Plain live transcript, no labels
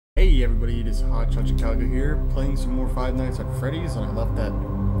Hey everybody, it is Hot Shot Chicago here, playing some more Five Nights at Freddy's, and I left that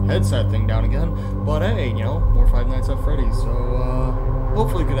headset thing down again, but hey, you know, more Five Nights at Freddy's, so,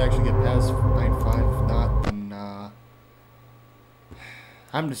 hopefully we could actually get past night 5, if not, then,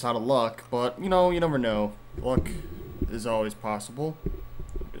 I'm just out of luck, but, you know, you never know, luck is always possible.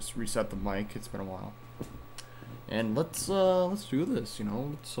 Just reset the mic, it's been a while, and let's do this, you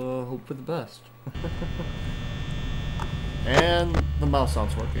know, let's, hope for the best. And the mouse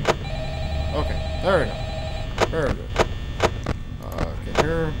sounds working. Okay, there we go. Very good. Okay,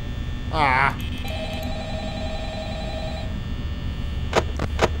 here. Ah!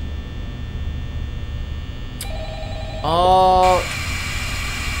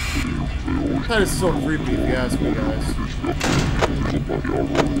 That is so creepy if you ask me, guys.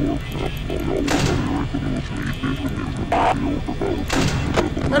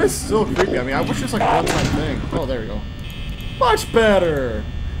 That is still creepy. I mean, I wish it was like a one-time thing. Oh, there we go. Much better!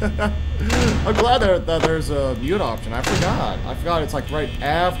 I'm glad that there's a mute option. I forgot it's like right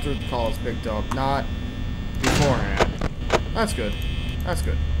after the call is picked up, not beforehand. That's good. That's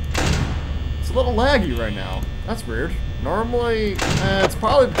good. It's a little laggy right now. That's weird. Normally, it's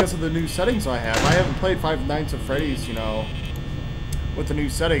probably because of the new settings I have. I haven't played Five Nights at Freddy's, you know, with the new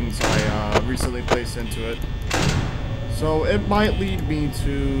settings I recently placed into it. So it might lead me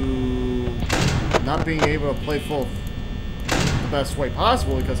to not being able to play full best way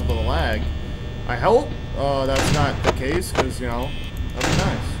possible because of the lag. I hope that's not the case, because, you know, that'd be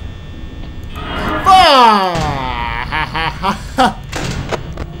nice.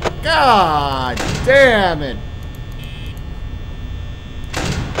 God damn it!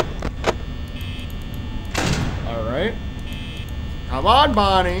 Alright. Come on,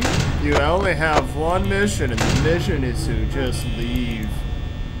 Bonnie. You only have one mission, and the mission is to just leave.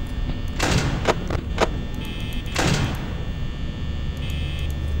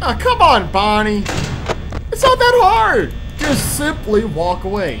 Oh, come on, Bonnie. It's not that hard. Just simply walk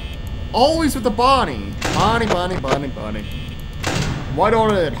away. Always with the Bonnie. Bonnie, Bonnie, Bonnie, Bonnie. Why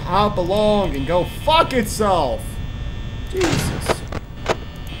don't it hop along and go fuck itself? Jesus.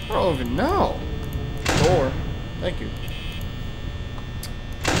 I don't even know. Door. Thank you.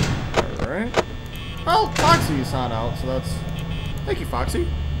 Alright. Well, Foxy's not out, so that's... Thank you, Foxy.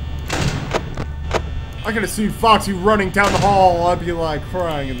 I could have seen Foxy running down the hall. I'd be like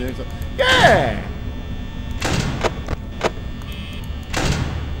crying and there's a yeah.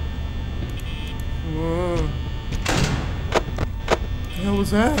 What the hell was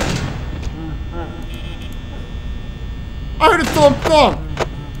that? I heard a thump thump.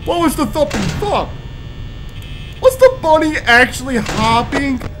 What was the thumping thump? Was the bunny actually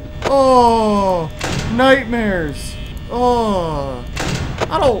hopping? Oh, nightmares. Oh,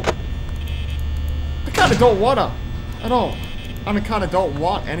 I kinda don't wanna. I kinda don't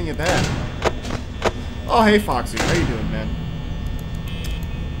want any of that. Oh, hey Foxy, how you doing, man?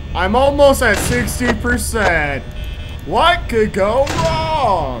 I'm almost at 60%. What could go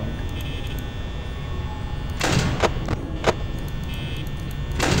wrong?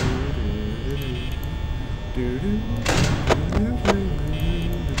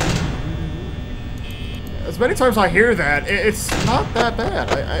 As many times I hear that, it's not that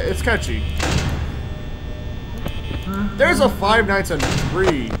bad. It's catchy. There's a Five Nights at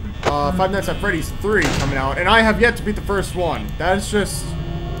Freddy's 3 coming out, and I have yet to beat the first one. That's just...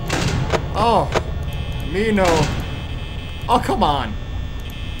 Oh. Me no. Oh, come on.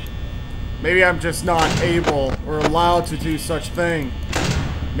 Maybe I'm just not able or allowed to do such thing.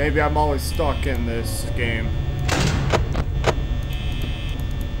 Maybe I'm always stuck in this game.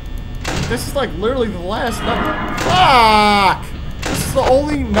 This is like literally the last night. Fuck! This is the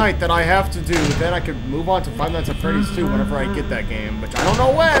only night that I have to do. Then I could move on to Five Nights at Freddy's 2 whenever I get that game, which I don't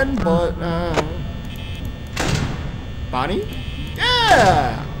know when, but Bonnie?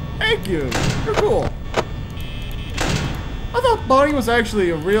 Yeah! Thank you. You're cool. I thought Bonnie was actually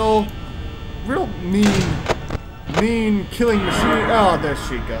a real mean killing machine. Oh, there's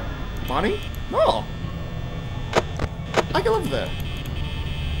Chica. Bonnie? No. I can live with that.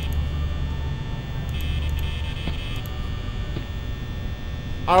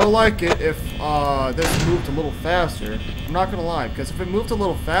 I would like it if this moved a little faster. I'm not gonna lie, because if it moved a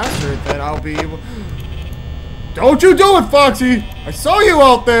little faster, then I'll be able... Don't you do it, Foxy! I saw you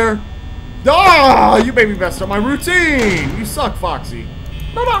out there! Ah! You made me mess up my routine! You suck, Foxy.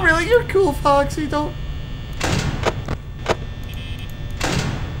 No, not really. You're cool, Foxy. Don't...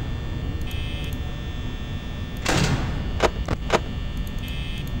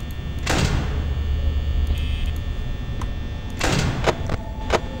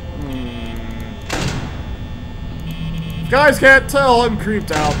 Guys can't tell, I'm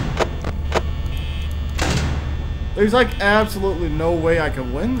creeped out. There's like absolutely no way I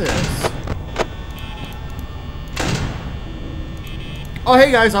can win this. Oh,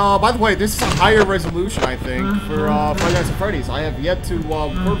 hey guys, by the way, this is a higher resolution, I think, for Five Nights at Freddy's. I have yet to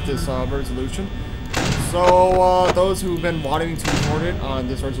work this resolution. So, those who've been wanting to record it on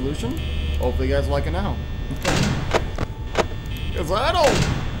this resolution, hopefully you guys like it now. Because I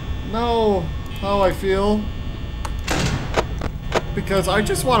don't know how I feel. Because I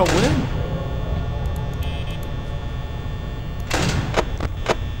just want to win.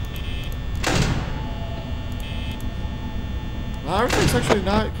 Well, everything's actually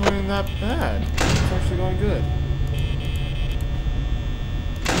not going that bad. It's actually going good.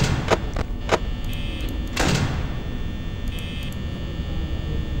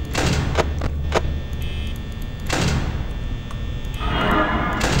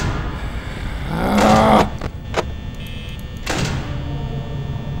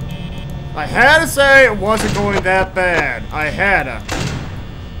 I had to say it wasn't going that bad. I had to.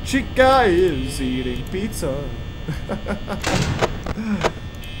 Chica is eating pizza.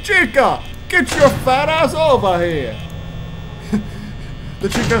 Chica, get your fat ass over here. The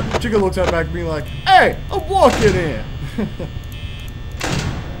Chica looks at back at me like, hey, I'm walking in.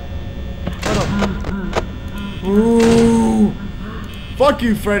 Ooh. Fuck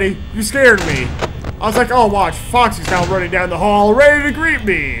you, Freddy. You scared me. I was like, oh, watch. Foxy's now running down the hall, ready to greet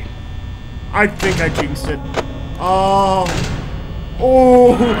me. I think I jinxed it. Oh.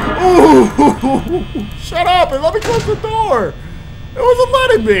 Shut up and let me close the door. It wasn't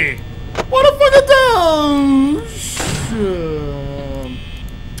letting me. What a fucking douche.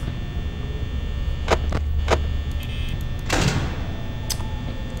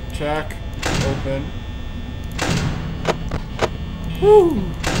 Check. Open. Whew.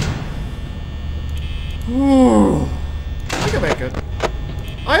 Whew. I can make it.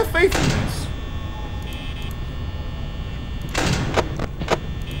 I have faith in this.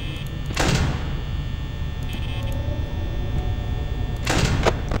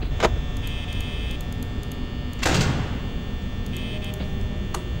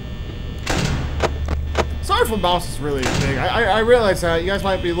 Sorry for mouse is really big. I realize that. You guys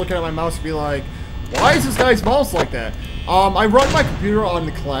might be looking at my mouse and be like, why is this guy's mouse like that? I run my computer on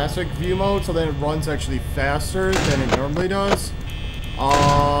the classic view mode, so then it runs actually faster than it normally does.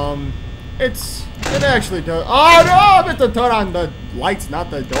 It actually does. Oh no! I meant to turn on the lights,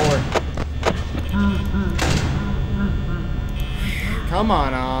 not the door. Come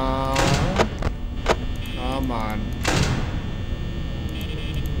on, come on.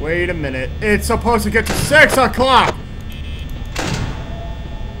 Wait a minute. It's supposed to get to 6 o'clock!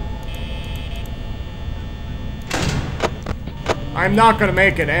 I'm not gonna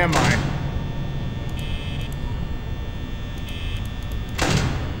make it, am I?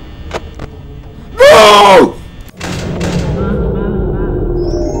 No!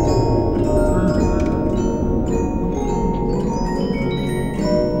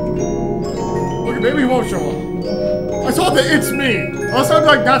 Okay, maybe he won't show up. I saw the it's me. Also, I'm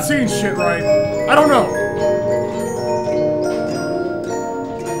like not seeing shit right. I don't know.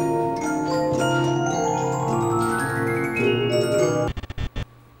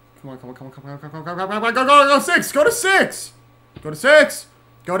 Go 6! Go to 6! Go to 6!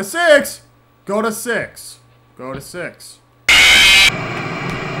 Go to 6! Go to 6! Go to 6.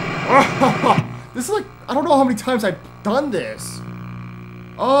 Oh, this is like, I don't know how many times I've done this.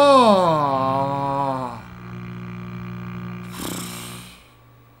 Oh.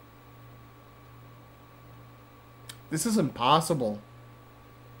 This is impossible.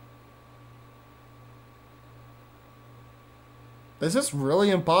 This is really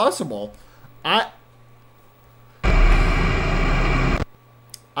impossible. I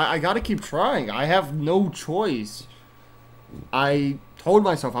gotta keep trying. I have no choice. I told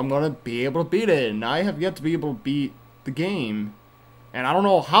myself I'm gonna be able to beat it, and I have yet to be able to beat the game. And I don't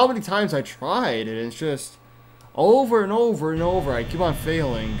know how many times I tried, and it's just over and over and over. I keep on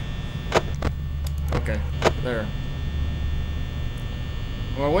failing. Okay, there.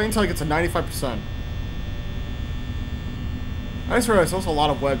 I'm gonna wait until I get to 95%. I just realized there's a lot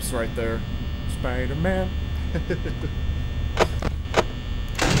of webs right there. Spider-Man.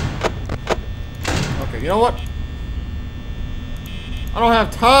 Okay, you know what? I don't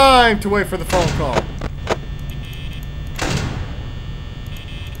have time to wait for the phone call.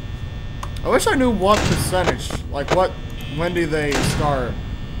 I wish I knew what percentage. Like, when do they start?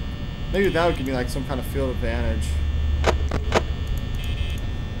 Maybe that would give me, like, some kind of field advantage.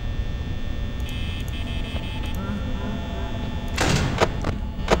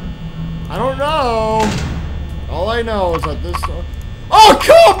 I don't know. All I know is that this... Oh,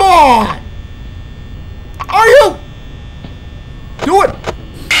 come on! Are you...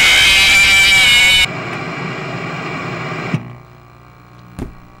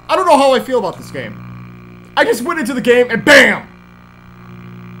 feel about this game. I just went into the game and BAM!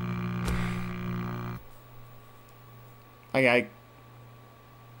 I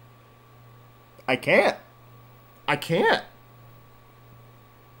can't. I can't.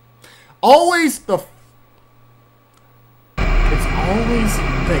 Always the... It's always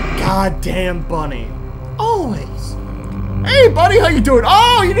the goddamn Bonny. Always. Hey, buddy, how you doing?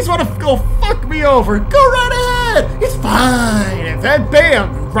 Oh, you just want to go fuck me over. Go right ahead. It's fine. And then,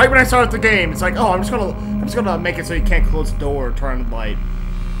 bam, right when I start the game, it's like, oh, I'm just gonna make it so you can't close the door or turn the light.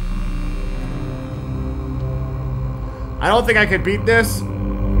 I don't think I could beat this.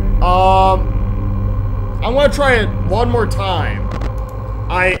 I'm gonna try it one more time.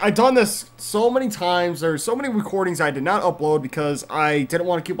 I done this so many times. There's so many recordings I did not upload because I didn't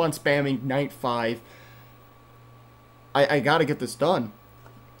want to keep on spamming night 5. I gotta get this done.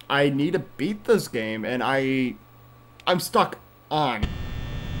 I need to beat this game, and I'm stuck on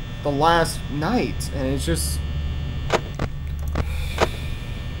the last night, and it's just...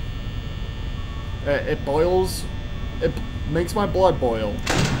 It boils... It makes my blood boil.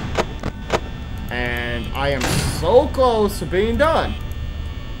 And I am so close to being done.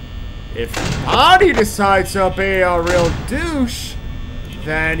 If Bonny decides to be a real douche,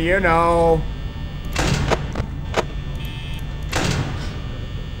 then, you know...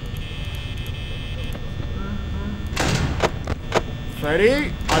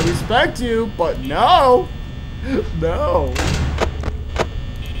 Freddy, I respect you, but no! No.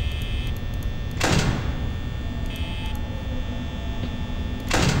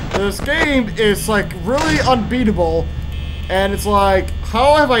 This game is, like, really unbeatable, and it's like,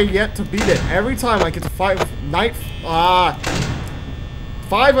 how have I yet to beat it? Every time I get to 5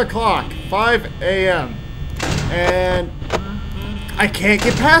 o'clock, 5 a.m., and I can't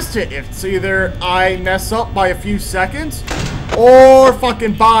get past it. It's either I mess up by a few seconds, or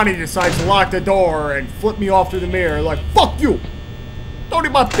fucking Bonny decides to lock the door and flip me off through the mirror like, fuck you! Don't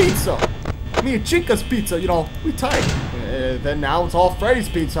eat my pizza! Me and Chica's pizza, you know, we tight. Then now it's all Freddy's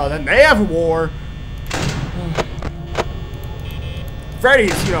pizza. Then they have a war.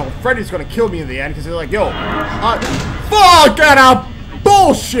 Freddy's, you know, Freddy's gonna kill me in the end because they're like, yo, fuck that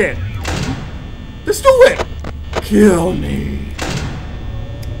bullshit! Let's do it! Kill me.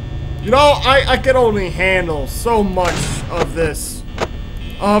 You know, I can only handle so much of this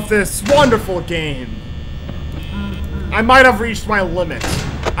wonderful game. I might have reached my limit.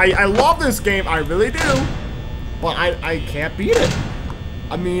 I love this game, I really do, but I can't beat it.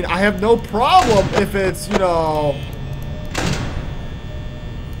 I mean, I have no problem if it's, you know,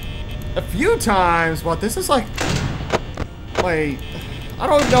 a few times, but this is like, I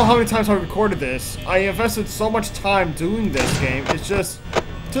don't even know how many times I recorded this. I invested so much time doing this game, it's just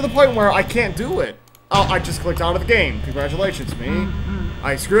to the point where I can't do it. Oh, I just clicked out of the game. Congratulations, me.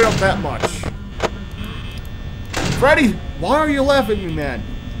 I screwed up that much. Freddy, why are you laughing at me, man?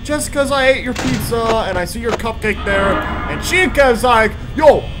 Just because I ate your pizza and I see your cupcake there, and Chica's like,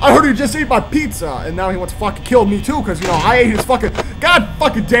 yo, I heard you just ate my pizza, and now he wants to fucking kill me too, because, you know, I ate his fucking, god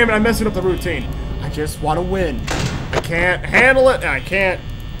fucking damn it, I'm messing up the routine. I just want to win. I can't handle it, and I can't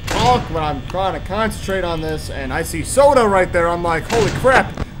talk when I'm trying to concentrate on this, and I see soda right there. I'm like, holy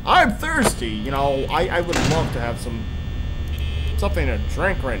crap, I'm thirsty. You know, I would love to have something to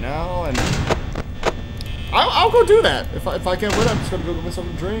drink right now, and I'll go do that. If I can't win, I'm just gonna go get me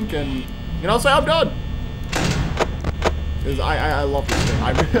something to drink, and, you know, say I'm done. Because I love this game.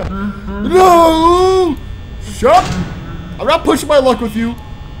 No! Shut up! I'm not pushing my luck with you.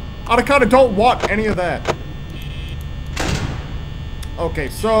 I kind of don't want any of that. Okay,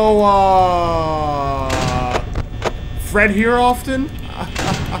 so, Fred here often?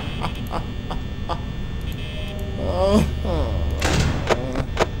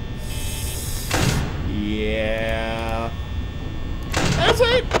 Yeah.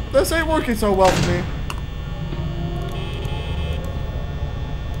 This ain't working so well for me.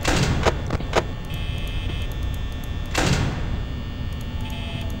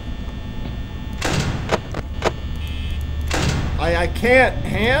 I can't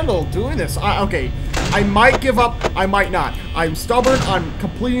handle doing this. Okay, I might give up. I might not. I'm stubborn on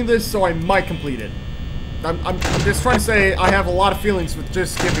completing this, so I might complete it. I'm just trying to say I have a lot of feelings with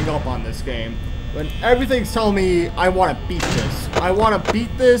just giving up on this game. When everything's telling me I want to beat this. I want to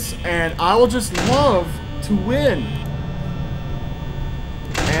beat this, and I will just love to win.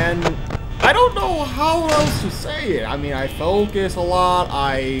 And I don't know how else to say it. I mean, I focus a lot.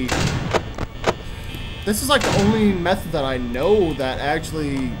 This is like the only method that I know that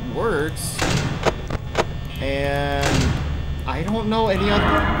actually works. And I don't know any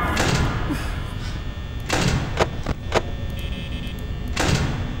other...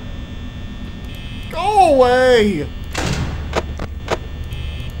 Go away!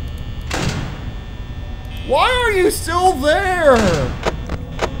 Why are you still there?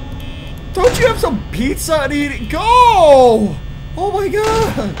 Don't you have some pizza and eat it? Go! Oh my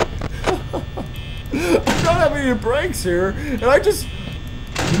god! I don't have any brakes here, and I just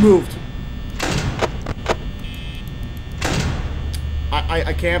moved.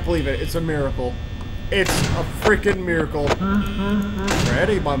 I can't believe it. It's a miracle. It's a freaking miracle.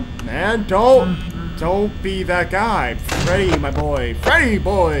 Freddy, my man, don't be that guy. Freddy, my boy. Freddy,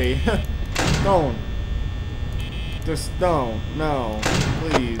 boy. Don't. Just don't. No,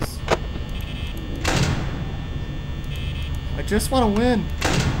 please. I just want to win.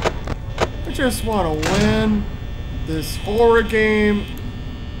 I just want to win this horror game.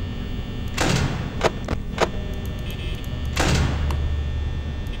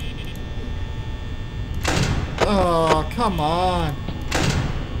 Oh, come on.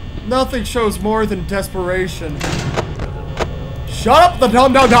 Nothing shows more than desperation. Shut up the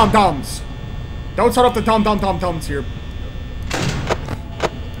dum-dum-dum-dums. Don't shut up the dum-dum-dum-dums here.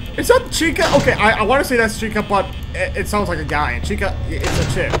 Is that Chica? Okay, I want to say that's Chica, but it sounds like a guy. And Chica, it's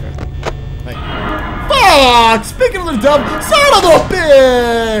a chick. Like, fuck! Speaking of the dumb, son of a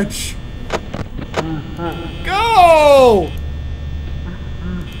bitch! Go!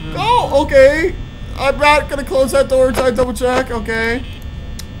 Go! Okay. I'm not gonna close that door until I double check, okay?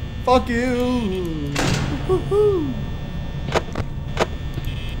 Fuck you. Woohoo.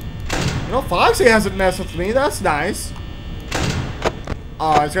 You know, Foxy hasn't messed with me. That's nice.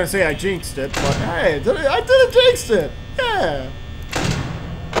 I was gonna say I jinxed it, but hey, I didn't jinx it. Yeah.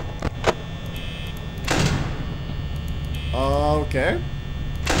 Okay.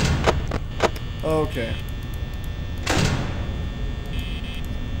 Okay.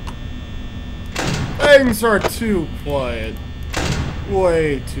 Things are too quiet.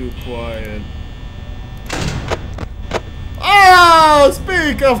 Way too quiet. Ah!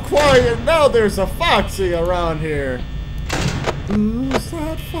 Speak of quiet, now there's a Foxy around here. Who's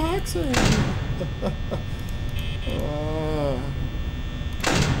that Foxy?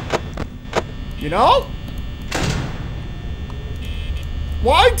 You know?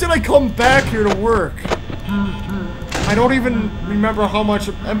 Why did I come back here to work? I don't even remember how much.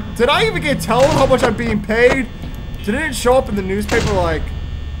 Did I even get told how much I'm being paid? Did it show up in the newspaper? Like,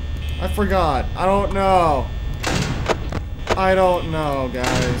 I forgot. I don't know. I don't know,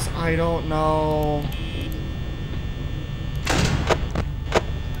 guys. I don't know.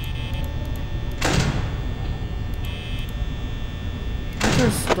 I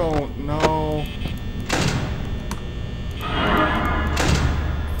just don't know.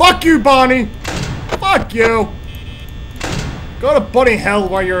 Fuck you, Bonnie! Fuck you! Go to Bonny hell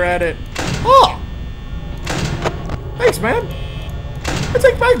while you're at it. Oh! Thanks, man. I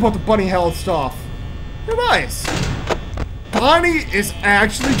take back about the Bonny hell stuff. You're nice. Bonnie is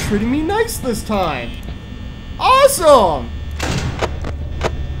actually treating me nice this time. Awesome!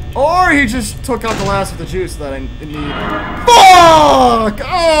 Or he just took out the last of the juice that I need. Fuck!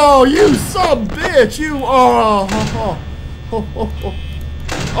 Oh, you some bitch! You.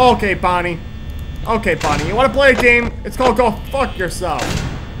 Okay, Bonnie. Okay, Bonnie. You want to play a game? It's called Go Fuck Yourself.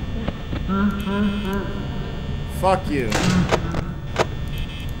 Fuck you.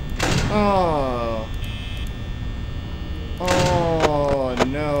 Oh. Oh,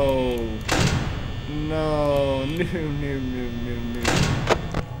 no. No. No.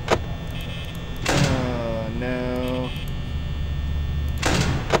 Oh, no.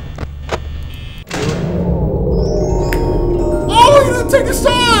 Oh, you didn't take this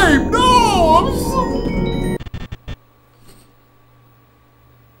time! No! I'm so...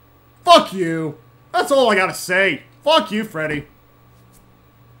 Fuck you. That's all I gotta say. Fuck you, Freddy.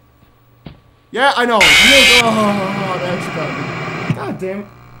 Yeah, I know. Oh, that's got me. God damn it.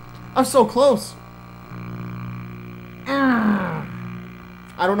 I'm so close.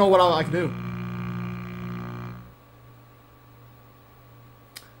 I don't know what I can do.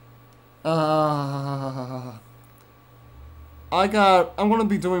 I'm gonna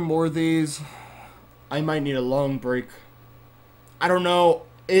be doing more of these. I might need a long break. I don't know.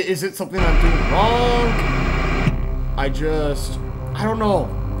 Is it something I'm doing wrong? I don't know.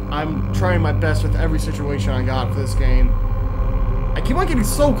 I'm trying my best with every situation I got for this game. I keep on getting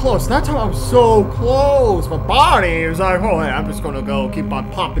so close. That time I was so close. But Bonnie was like, oh, hey, I'm just gonna go keep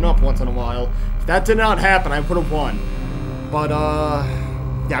on popping up once in a while. If that did not happen, I would have won. But,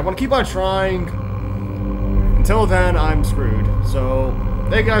 yeah, I want to keep on trying. Until then, I'm screwed. So,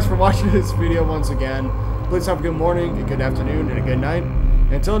 thank you guys for watching this video once again. Please have a good morning, a good afternoon, and a good night.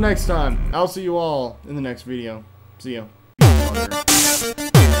 Until next time, I'll see you all in the next video. See ya.